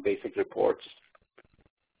templates from Basic Reports.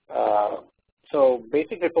 So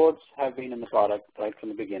Basic Reports have been in the product right from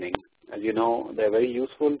the beginning. As you know, they're very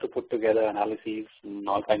useful to put together analyses and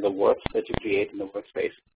all kinds of works that you create in the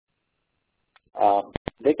workspace.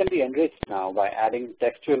 They can be enriched now by adding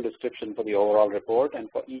textual description for the overall report and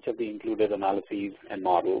for each of the included analyses and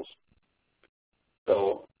models.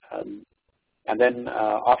 So, and then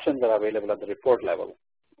options are available at the report level,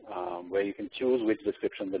 where you can choose which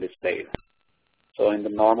descriptions are displayed. So in the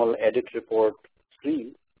normal edit report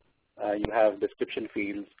screen, you have description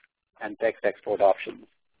fields and text export options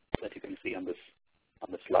that you can see on this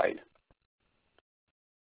slide.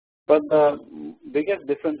 But the biggest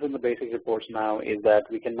difference in the basic reports now is that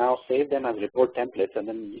we can now save them as report templates and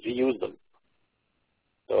then reuse them.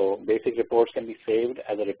 So basic reports can be saved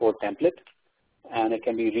as a report template, and it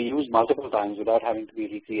can be reused multiple times without having to be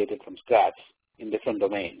recreated from scratch in different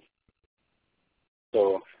domains.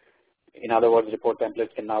 So in other words, report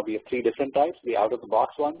templates can now be of 3 different types: the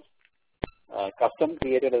out-of-the-box ones, custom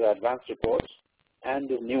created as advanced reports, and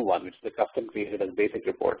the new one, which is the custom created as basic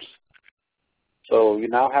reports. So you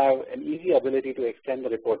now have an easy ability to extend the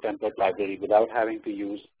report template library without having to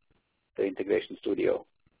use the Integration Studio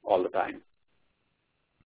all the time.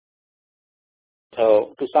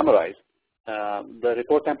 So to summarize, The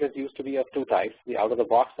report templates used to be of two types: the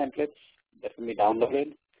out-of-the-box templates that can be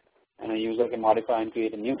downloaded, and a user can modify and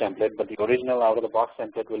create a new template, but the original out-of-the-box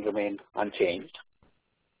template will remain unchanged.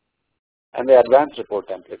 And the advanced report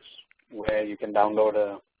templates, where you can download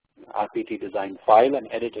a RPT design file and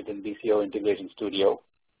edit it in BCO Integration Studio,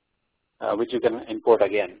 which you can import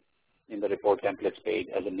again in the report templates page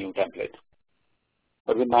as a new template.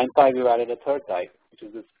 But with 9.5, we've added a third type, which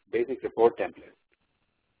is this basic report template.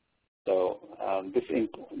 So this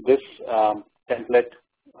template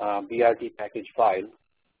BRT package file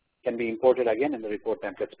can be imported again in the report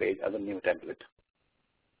templates page as a new template.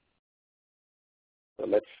 So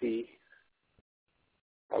let's see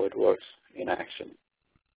how it works in action.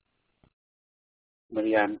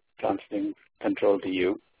 Maria, I'm transferring control to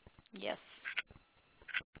you. Yes.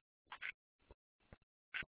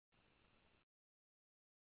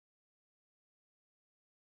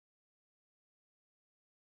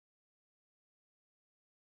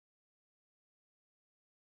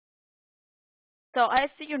 So as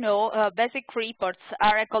you know, basic reports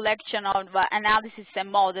are a collection of analysis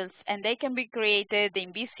and models, and they can be created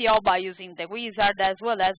in BCO by using the wizard as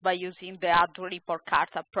well as by using the add report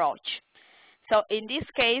cards approach. So in this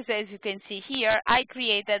case, as you can see here, I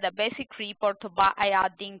created a basic report by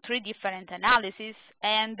adding 3 different analyses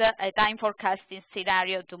and a time forecasting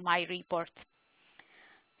scenario to my report.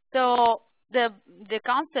 So the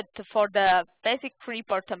concept for the basic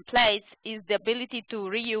report templates is the ability to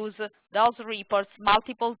reuse those reports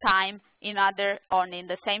multiple times in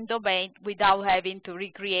the same domain without having to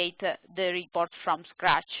recreate the report from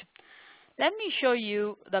scratch. Let me show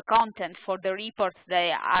you the content for the reports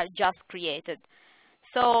that I just created.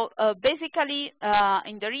 So basically,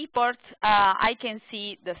 in the report, I can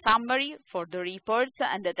see the summary for the reports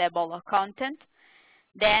and the table of content.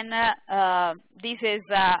 Then this is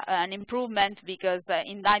an improvement because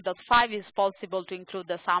in 9.5 it's possible to include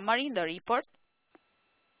the summary in the report.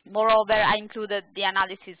 Moreover, I included the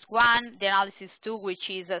analysis 1, the analysis 2, which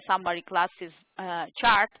is a summary classes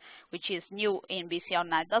chart, which is new in BCO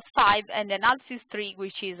 9.5, and the analysis 3,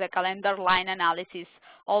 which is a calendar line analysis,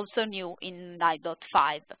 also new in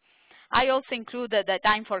 9.5. I also included the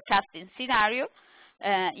time forecasting scenario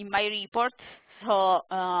in my report. So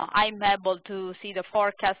I'm able to see the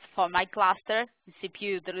forecast for my cluster,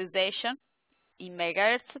 CPU utilization in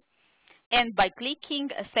megahertz. And by clicking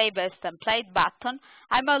a Save as Template button,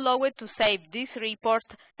 I'm allowed to save this report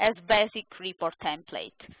as basic report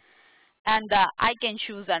template. And I can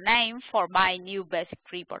choose a name for my new basic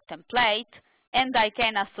report template, and I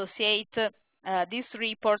can associate this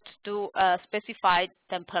report to a specified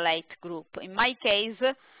template group. In my case,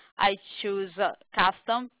 I choose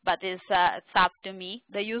custom, but it's up to me.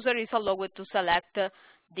 The user is allowed to select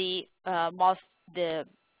the most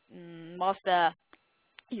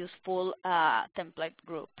useful template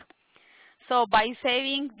group. So by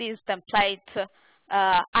saving this template,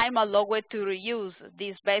 I'm allowed to reuse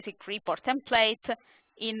this basic report template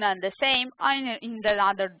in the same in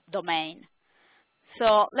another domain.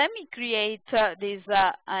 So let me create this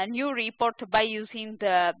new report by using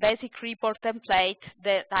the basic report template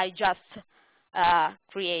that I just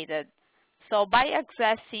created. So by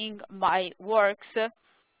accessing my works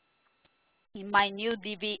in my new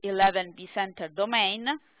DV11 vCenter domain,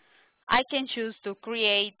 I can choose to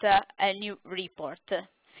create a new report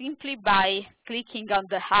simply by clicking on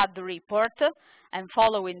the Add Report and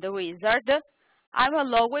following the wizard. I'm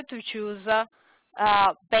allowed to choose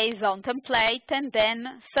based on template and then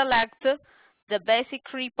select the basic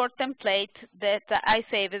report template that I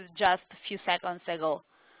saved just a few seconds ago.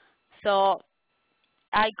 So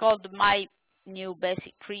I called my new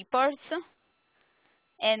basic reports,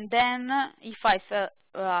 and then if I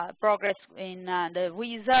progress in the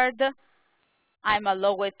wizard, I'm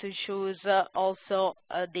allowed to choose also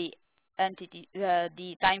the entity,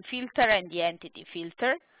 the time filter and the entity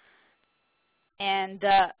filter. And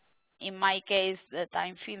in my case, the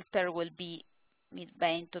time filter will be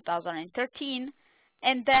mid-May 2013.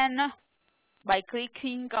 And then by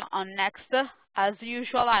clicking on Next, as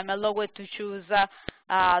usual, I'm allowed to choose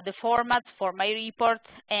the formats for my report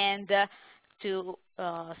and to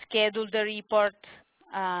schedule the report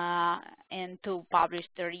and to publish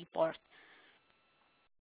the report.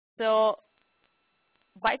 So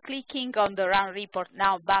by clicking on the Run Report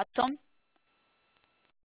Now button,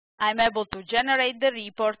 I'm able to generate the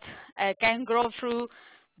report. I can go through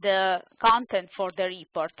the content for the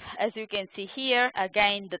report. As you can see here,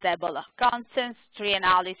 again, the table of contents, 3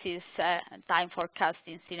 analysis, time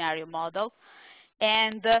forecasting scenario model,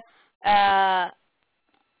 and the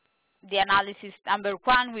analysis number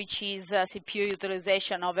 1, which is CPU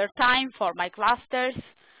utilization over time for my clusters,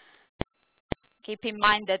 Keep in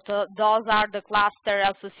mind that those are the clusters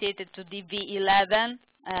associated to DV11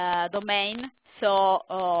 domain. So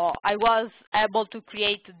I was able to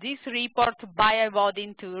create this report by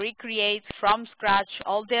avoiding to recreate from scratch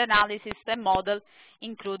all the analysis and model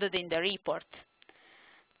included in the report.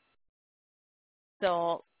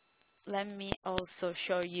 So let me also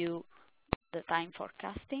show you the time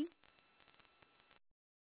forecasting.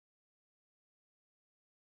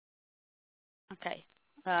 Okay,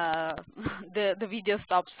 the video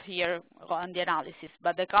stops here on the analysis,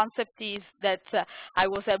 but the concept is that I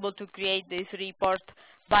was able to create this report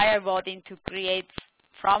by avoiding to create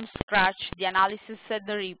from scratch the analysis and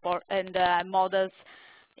the report and the models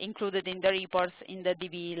included in the reports in the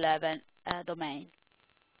DV11 domain.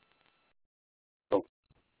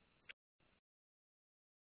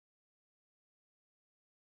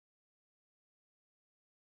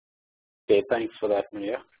 Okay, thanks for that,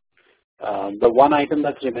 Maria. The one item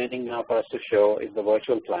that's remaining now for us to show is the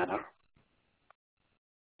virtual planner.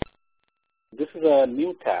 This is a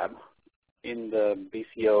new tab in the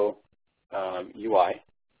BCO UI.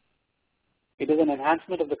 It is an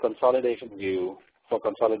enhancement of the consolidation view for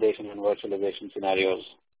consolidation and virtualization scenarios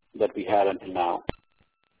that we had until now.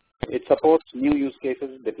 It supports new use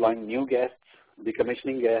cases, deploying new guests,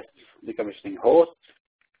 decommissioning hosts,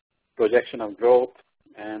 projection of growth,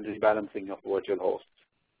 and rebalancing of virtual hosts.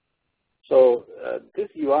 So this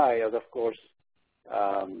UI is, of course,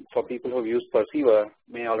 for people who have used Perceiver,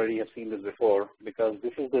 may already have seen this before, because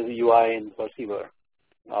this is the UI in Perceiver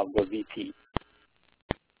of the VP.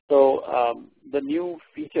 So the new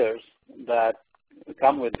features that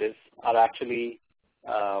come with this are actually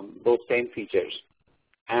those same features,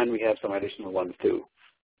 and we have some additional ones too.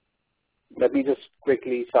 Let me just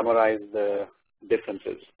quickly summarize the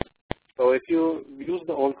differences. So if you use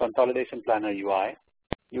the old Consolidation Planner UI,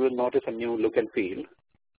 you will notice a new look and feel.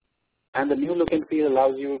 And the new look and feel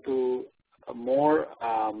allows you to more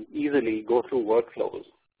easily go through workflows.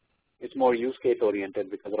 It's more use case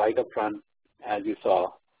oriented because right up front, as you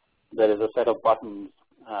saw, there is a set of buttons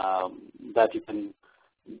that you can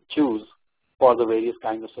choose for the various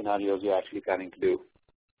kinds of scenarios you're actually planning to do.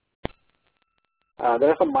 There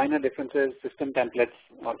are some minor differences. System templates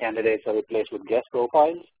or candidates are replaced with guest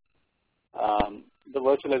profiles. The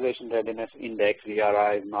Virtualization Readiness Index,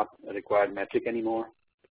 VRI, is not a required metric anymore.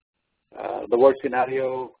 The word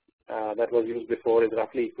scenario that was used before is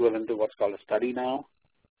roughly equivalent to what's called a study now.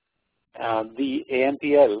 The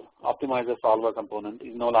AMPL, Optimizer Solver component,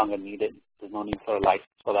 is no longer needed. There's no need for a license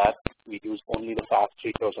for that. We use only the fast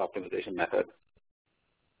resource optimization method.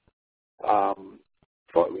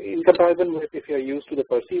 In comparison with if you're used to the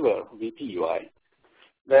Perceiver VP UI,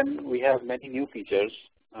 then we have many new features.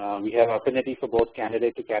 We have affinity for both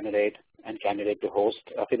candidate to candidate and candidate to host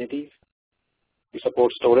affinities. We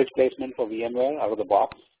support storage placement for VMware out of the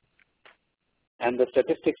box. And the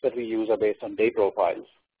statistics that we use are based on day profiles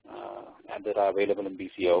and that are available in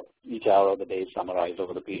BCO. Each hour of the day is summarized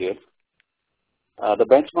over the period. The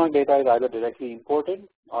benchmark data is either directly imported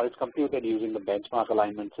or it's computed using the benchmark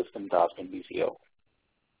alignment system task in BCO.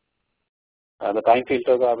 The time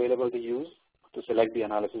filters are available to use to select the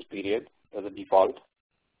analysis period as a default.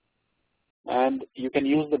 And you can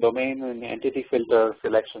use the domain and entity filter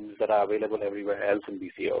selections that are available everywhere else in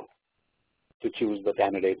BCO to choose the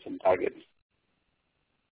candidates and targets.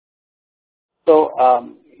 So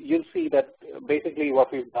you'll see that basically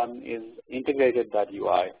what we've done is integrated that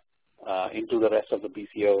UI into the rest of the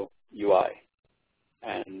BCO UI.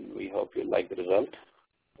 And we hope you'll like the result.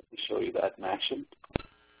 Let me show you that in action.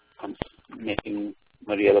 I'm making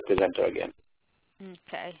Maria the presenter again.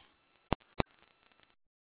 Okay.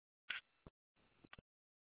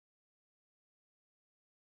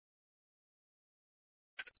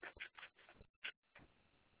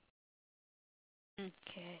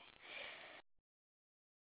 Okay.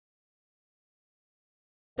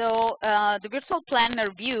 So the virtual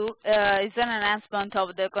planner view is an enhancement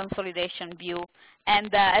of the consolidation view.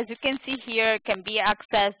 And as you can see here, it can be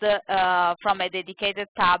accessed from a dedicated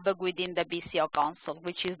tab within the BCO console,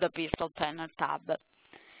 which is the virtual planner tab.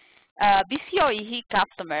 BCO EE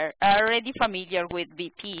customers are already familiar with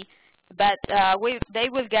VP, but they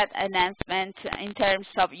will get enhancement in terms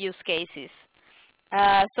of use cases.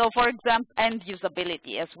 So for example, and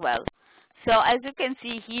usability as well. So as you can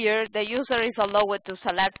see here, the user is allowed to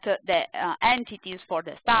select the entities for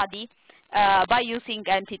the study by using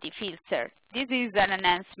entity filter. This is an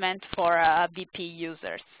enhancement for VP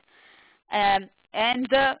users. And in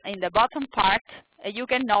the bottom part, you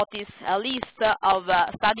can notice a list of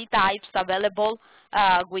study types available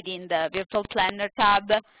within the Virtual Planner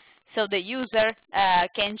tab. So the user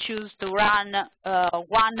can choose to run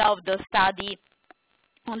one of the study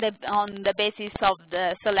on the basis of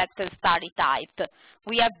the selected study type.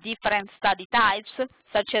 We have different study types,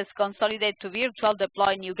 such as consolidate to virtual,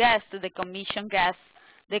 deploy new guests, decommission guests,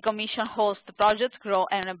 decommission host, project grow,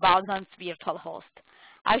 and abundance virtual host.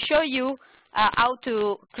 I'll show you how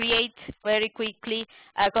to create very quickly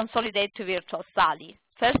a consolidate to virtual study.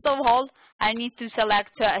 First of all, I need to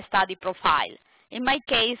select a study profile. In my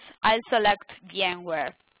case, I'll select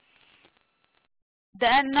VMware.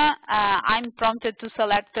 Then I'm prompted to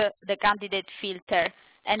select the candidate filter.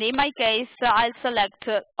 And in my case, I'll select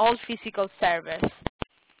all physical servers.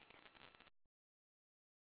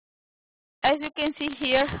 As you can see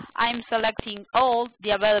here, I'm selecting all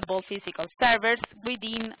the available physical servers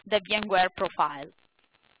within the VMware profile.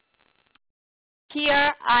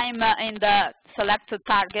 Here, I'm in the Select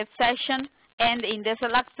Target session, and in the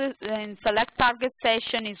Select Target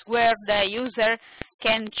session is where the user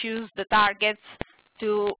can choose the targets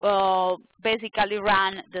to basically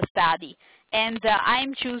run the study. And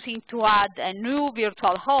I'm choosing to add a new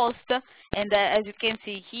virtual host, and as you can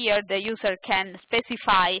see here, the user can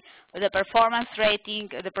specify the performance rating,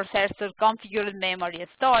 the processor configured memory and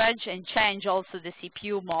storage, and change also the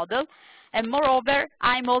CPU model. And moreover,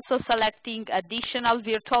 I'm also selecting additional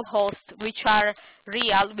virtual hosts, which are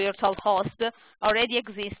real virtual hosts already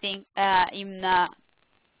existing in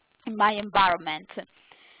my environment.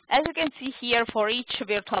 As you can see here, for each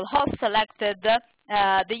virtual host selected,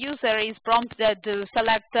 the user is prompted to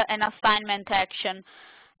select an assignment action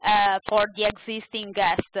for the existing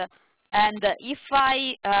guest. And if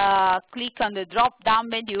I click on the drop-down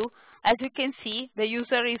menu, as you can see, the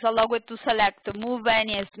user is allowed to select move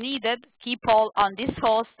any as needed, keep all on this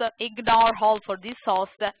host, ignore all for this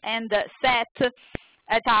host, and set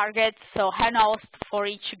a target, so an host for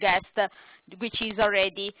each guest, which is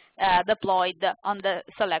already deployed on the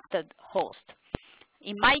selected host.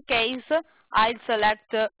 In my case, I'll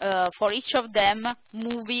select for each of them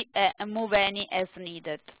move any as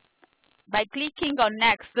needed. By clicking on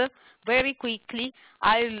Next, very quickly,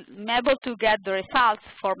 I'm able to get the results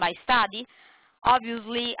for my study.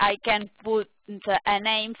 Obviously, I can put a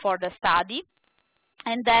name for the study,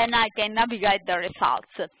 and then I can navigate the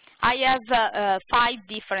results. I have 5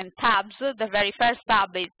 different tabs. The very first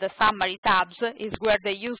tab is the Summary tabs, is where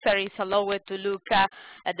the user is allowed to look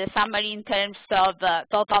at the summary in terms of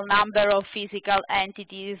total number of physical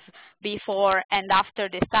entities before and after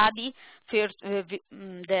the study,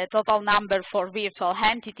 the total number for virtual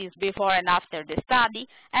entities before and after the study,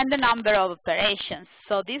 and the number of operations.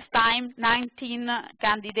 So this time, 19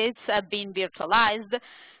 candidates have been virtualized.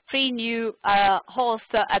 3 new hosts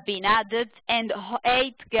have been added, and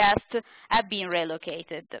 8 guests have been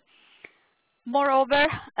relocated. Moreover,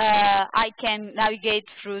 I can navigate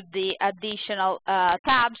through the additional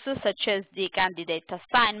tabs, such as the candidate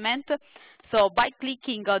assignment. So by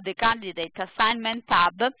clicking on the candidate assignment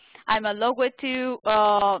tab, I'm allowed to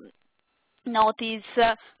notice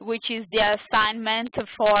which is the assignment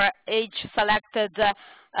for each selected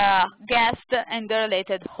guest and the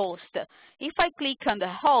related host. If I click on the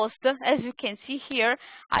host, as you can see here,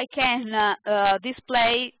 I can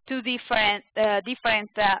display 2 different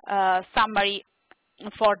summary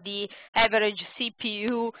for the average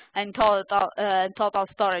CPU and total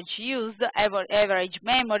storage used, average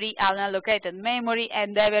memory, unallocated memory,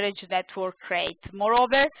 and average network rate.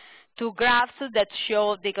 Moreover, 2 graphs that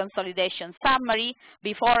show the consolidation summary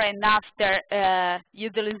before and after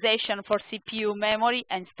utilization for CPU, memory,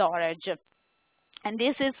 and storage. And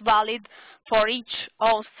this is valid for each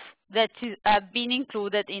host that have been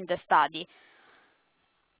included in the study.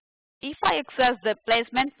 If I access the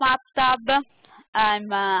Placement Map tab,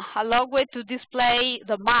 I'm allowed to display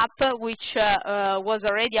the map, which was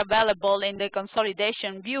already available in the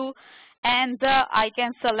consolidation view, and I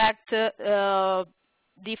can select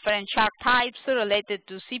different chart types related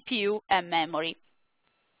to CPU and memory.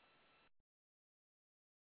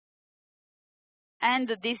 And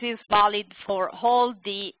this is valid for all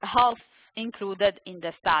the hosts included in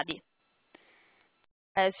the study.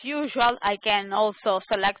 As usual, I can also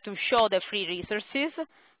select to show the free resources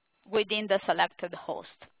within the selected host.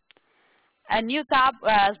 A new tab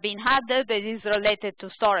has been added that is related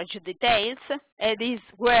to storage details. It is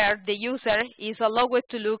where the user is allowed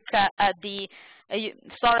to look at the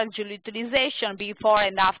storage utilization before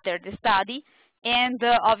and after the study, and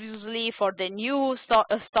obviously for the new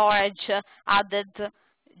storage added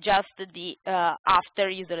just the after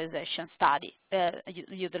utilization study.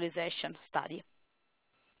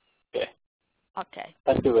 Okay. Okay.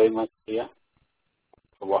 Thank you very much, Priya,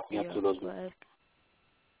 for walking us through those.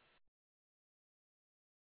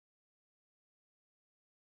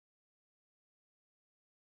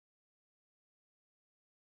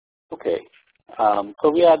 Okay. So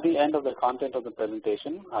we are at the end of the content of the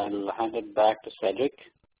presentation. I'll hand it back to Cedric.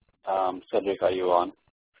 Cedric, are you on?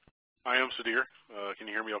 I am, Sudhir. Can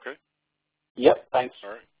you hear me okay? Yep, thanks. All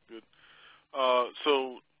right, good.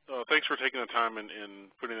 Thanks for taking the time and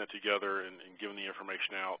putting that together and giving the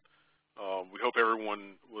information out. We hope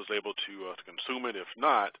everyone was able to consume it. If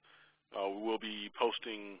not, we will be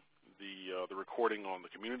posting the recording on the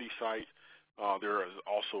community site. There is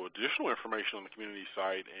also additional information on the community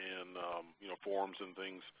site and forums and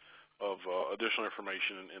things of additional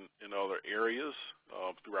information in other areas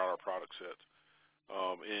throughout our product set.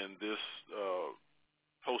 And this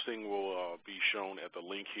posting will be shown at the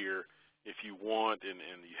link here. If you want and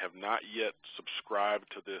you have not yet subscribed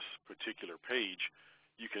to this particular page,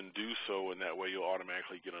 you can do so, and that way you'll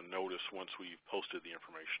automatically get a notice once we've posted the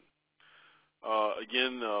information.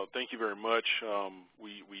 Again, thank you very much.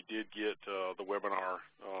 We did get the webinar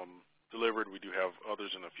delivered. We do have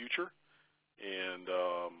others in the future, and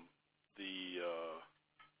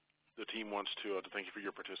the team wants to thank you for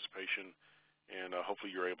your participation, and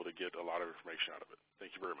hopefully you're able to get a lot of information out of it.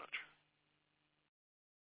 Thank you very much.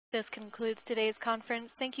 This concludes today's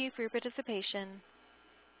conference. Thank you for your participation.